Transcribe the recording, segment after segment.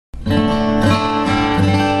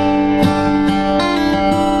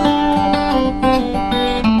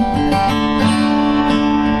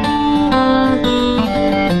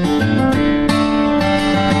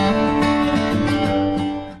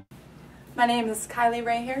name is Kylie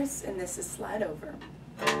Rae here, and this is Slide Over.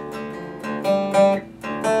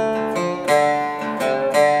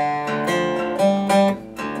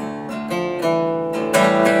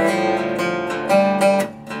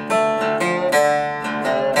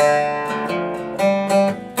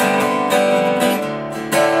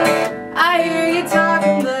 I hear you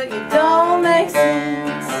talking, but you don't make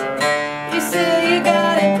sense. You say you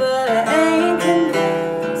got it, but I ain't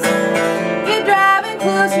convinced. You're driving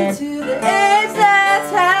closer to the edge,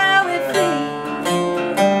 that's how it feels.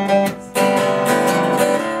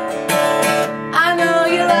 I know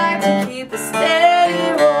you like to keep a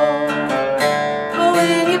steady roll, but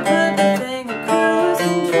when you put the thing in cruise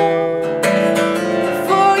control,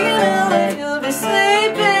 before you know it, you'll be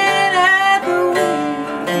sleeping at the wheel.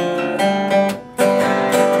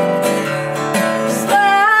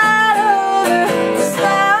 Slide over,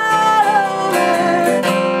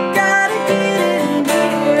 gotta get in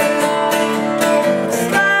gear.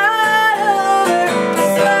 Slide over,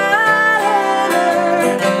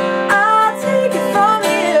 I'll take it from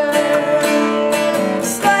here.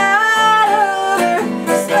 Slide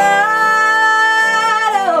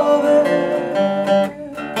over,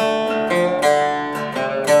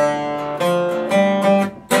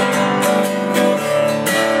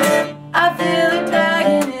 I feel it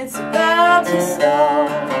dragging, it's about to stall.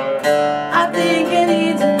 I think it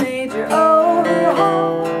needs a major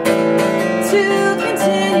overhaul. Too